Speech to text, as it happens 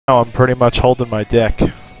Now I'm pretty much holding my dick.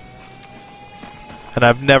 And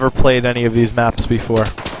I've never played any of these maps before.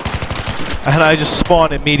 And I just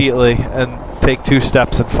spawn immediately and take 2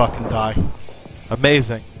 steps and fucking die.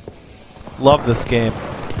 Amazing. Love this game.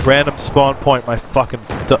 Random spawn point my fucking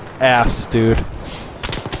ass, dude.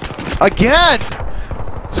 Again!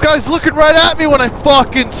 This guy's looking right at me when I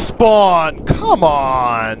fucking spawn! Come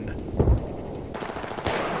on!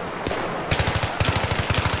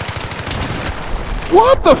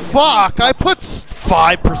 What the fuck? I put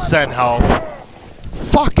 5% health.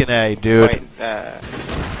 Fucking A, dude. Wait,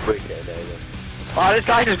 oh, this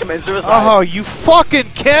guy just committed suicide. Oh, you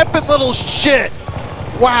fucking camping little shit!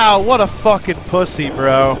 Wow, what a fucking pussy,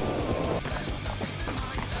 bro.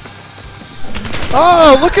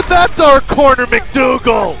 Oh, look at that dark corner,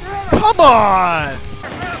 McDougal! Come on!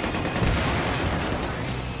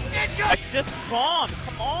 I just spawned!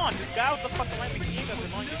 Come on! This guy with the fucking light machine gun is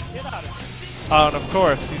annoying the shit out of me. Oh, and of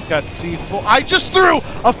course, he's got C4. I just threw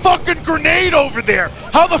a fucking grenade over there!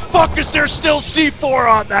 How the fuck is there still C4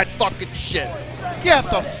 on that fucking shit? Get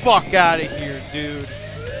the fuck out of here, dude.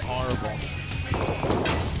 Horrible.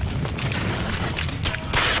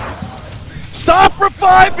 Stop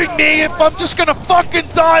reviving me if I'm just gonna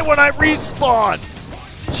fucking die when I respawn!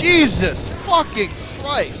 Jesus fucking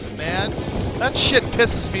Christ, man. That shit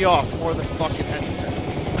pisses me off more than fucking anything.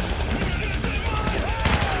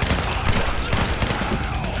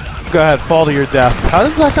 Go ahead, fall to your death. How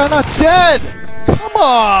is that guy not dead? Come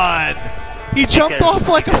on! He jumped off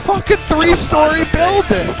like a fucking 3-story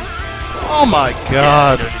building! Oh my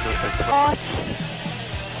god.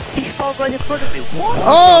 He spawned right in front of me. What?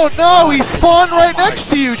 Oh no, he spawned right next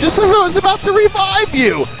to you, just as I was about to revive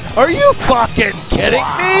you! Are you fucking kidding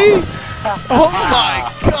me? Oh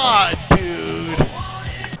my god, dude!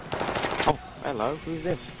 Oh, hello, who's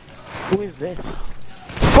this? Who is this?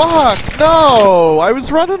 Fuck, no! I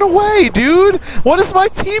was running away, dude! What is my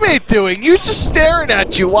teammate doing? He's just staring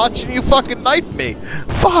at you, watching you fucking knife me.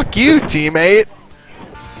 Fuck you, teammate!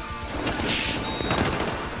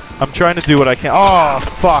 I'm trying to do what I can. Oh,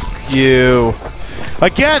 fuck you.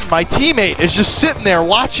 Again, my teammate is just sitting there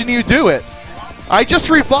watching you do it. I just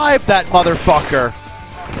revived that motherfucker.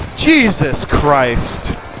 Jesus Christ.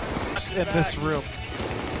 In this room.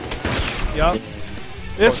 Yup.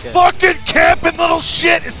 This fucking camping little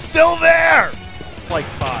shit is still there! Like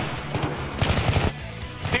 5.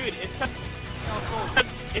 Dude,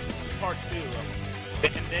 it's part 2.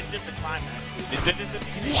 And then just a climax.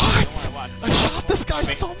 What? I shot this guy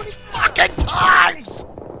so many fucking times!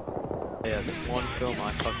 Yeah, there's one film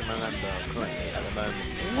I fucking remember currently at the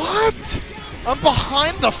moment. What? I'm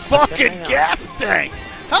behind the fucking gas tank!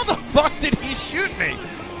 How the fuck did he shoot me?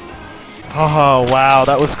 Oh, wow,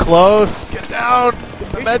 that was close. Get down!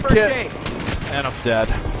 The medkit. And I'm dead.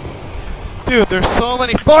 Dude, there's so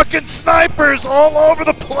many fucking snipers all over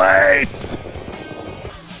the place!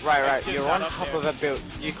 Right, you're on top of a build.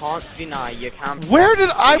 You can't deny you can't. Where did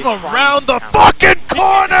I'm around the fucking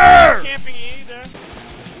corner? Camping either.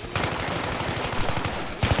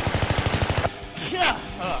 Yeah.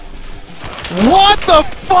 What the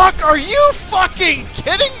fuck? Are you fucking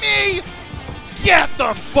kidding me? Get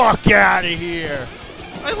the fuck out of here!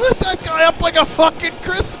 I lit that guy up like a fucking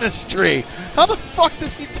Christmas tree. How the fuck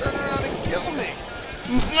does he turn around and kill me?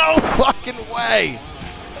 No fucking way.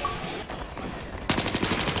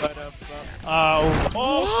 Oh,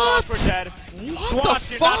 what? we're dead. What Swat, the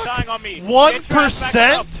you're fuck? not dying on me.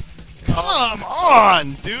 1%? Come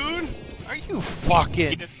on, dude. Are you fucking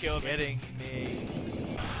He just killed kidding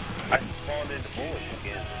me? I spawned in the bullets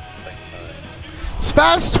again.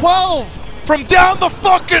 Spaz 12 from down the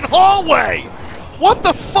fucking hallway. What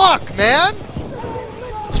the fuck, man?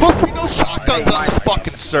 Supposed to be no shotguns on this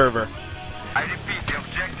fucking server. I repeat the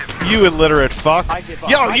objective. You illiterate fuck.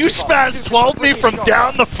 Yo, you Spaz 12 me from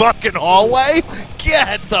down the fucking hallway?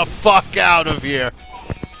 Get the fuck out of here.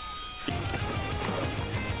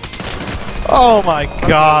 Oh my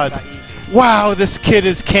god. Wow, this kid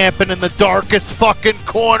is camping in the darkest fucking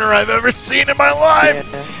corner I've ever seen in my life.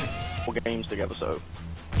 Yeah. 4 games together, so.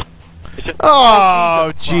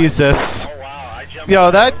 Oh, Jesus. Oh wow, I jumped.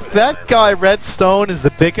 Yo, that guy Redstone is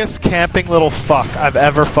the biggest camping little fuck I've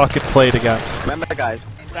ever fucking played against. Remember, guys.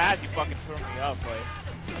 Sad you fucking threw me up, boy.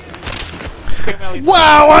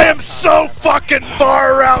 Wow, I am so fucking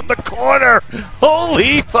far around the corner!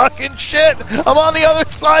 Holy fucking shit! I'm on the other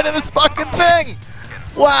side of this fucking thing!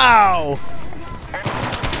 Wow!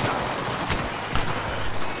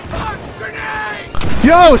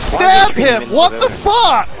 Yo, stab him! What the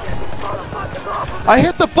fuck? I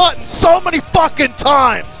hit the button so many fucking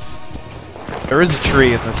times! There is a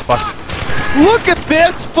tree in this fucking... Look at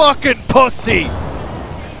this fucking pussy!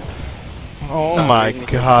 Oh my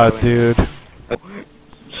god, dude.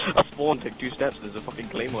 I spawned, take 2 steps, there's a fucking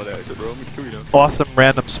claymore there. Is it wrong? Awesome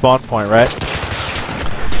random spawn point, right?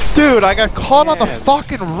 Dude, I got caught on the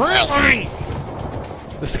fucking railing!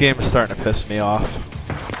 This game is starting to piss me off.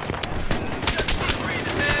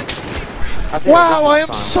 Wow, I am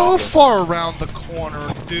so far around the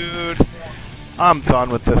corner, dude. I'm done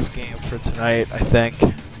with this game for tonight, I think.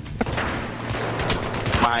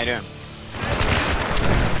 I don't.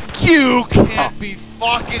 You can't be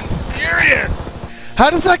fucking serious! How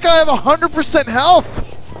does that guy have 100% health?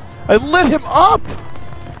 I lit him up!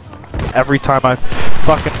 Every time I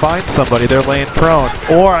fucking find somebody, they're laying prone.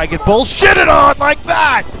 Or I get bullshitted on like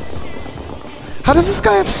that! How does this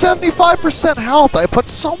guy have 75% health? I put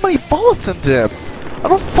so many bullets into him. I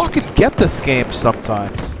don't fucking get this game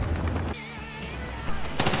sometimes.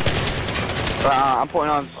 I'm putting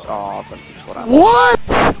on... Oh, what? What?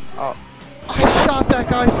 Oh. I shot that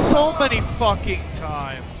guy so many fucking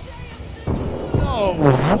times. No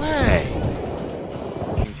way.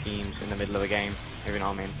 Teams in the middle of the game. You know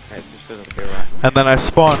what I mean? It just doesn't feel right. And then I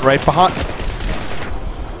spawned right behind.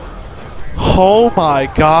 Oh my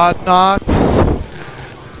god, Knox.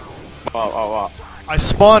 Oh. I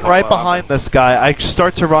spawn right behind this guy. I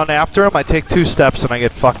start to run after him. I take 2 steps and I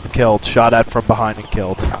get fucking killed. Shot at from behind and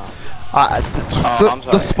killed.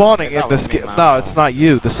 The spawning in this game. No, it's not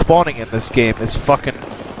you. The spawning in this game is fucking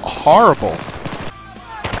horrible.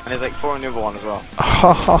 And there's like 4 in the other one as well.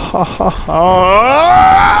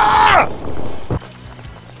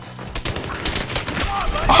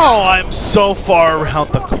 Oh, I'm so far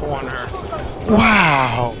around the corner.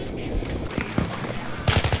 Wow.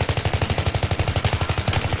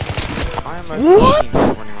 What?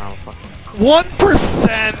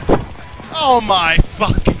 1%? Oh my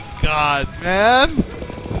fucking god, man.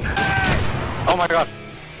 Oh my god.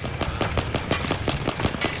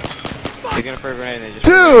 They're gonna throw a grenade and they just...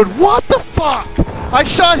 Dude, what the fuck? I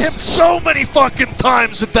shot him so many fucking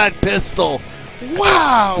times with that pistol.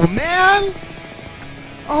 Wow, man.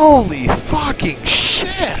 Holy fucking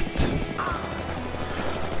shit.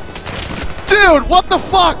 Dude, what the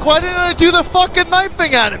fuck? Why didn't I do the fucking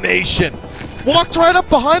knifing animation? Walked right up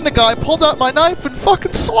behind the guy, pulled out my knife, and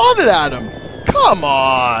fucking swatted at him. Come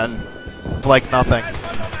on. Like nothing.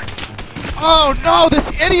 Oh no, this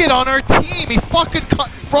idiot on our team, he fucking cut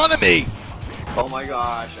in front of me. Oh my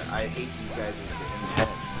gosh, I hate these guys in the head.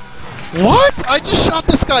 What? I just shot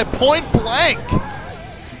this guy point blank.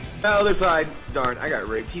 The other side, darn, I got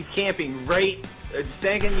raped. He's camping right,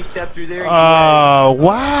 second you step through there. Oh,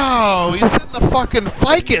 wow, he's in the fucking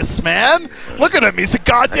ficus, man. Look at him, he's a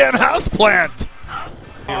goddamn houseplant.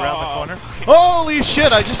 Around the corner? Holy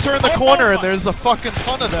shit, I just turned the corner and there's a fucking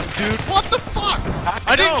ton of them, dude. What the fuck?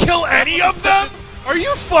 I didn't kill any of them? Are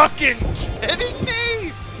you fucking kidding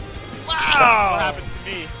me? Wow. What happened to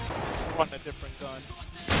me? I want a different gun.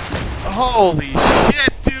 Holy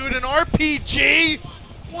shit, dude, an RPG?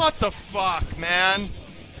 What the fuck, man?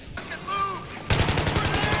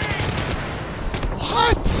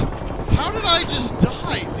 What? How did I just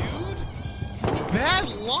die, dude? Bad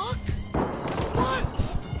luck? What?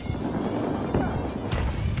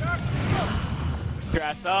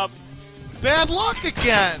 Grass up. Bad luck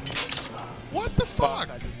again. What the fuck?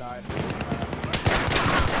 I just died.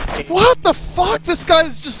 What the fuck? This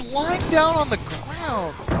guy's just lying down on the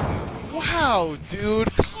ground. Wow, dude.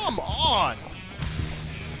 Come on.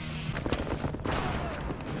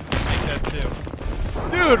 I think that too.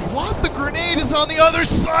 Dude, what? The grenade is on the other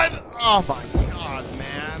side. Oh my god,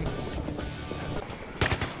 man.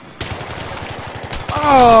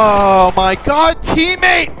 Oh my god,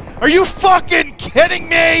 teammate! Are you fucking kidding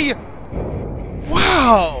me?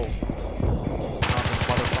 Wow.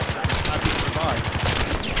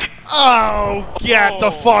 Oh, get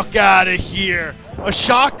the fuck out of here. A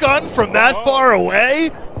shotgun from that far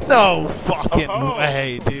away? No fucking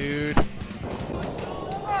way, dude.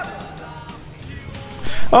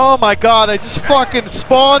 Oh my god, I just fucking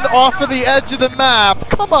spawned off of the edge of the map.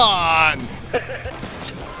 Come on.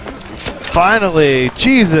 Finally.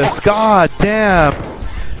 Jesus, god damn.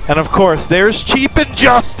 And of course, there's Cheap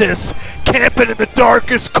Injustice camping in the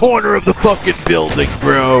darkest corner of the fucking building,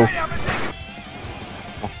 bro.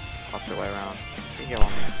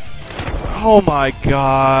 Oh my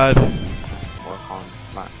god.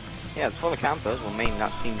 Yeah, it's for the campers. We'll main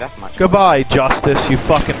that team deathmatch. Goodbye, Justice, you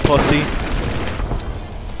fucking pussy.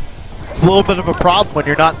 It's a little bit of a problem when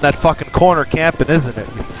you're not in that fucking corner camping, isn't it?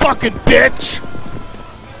 You fucking bitch!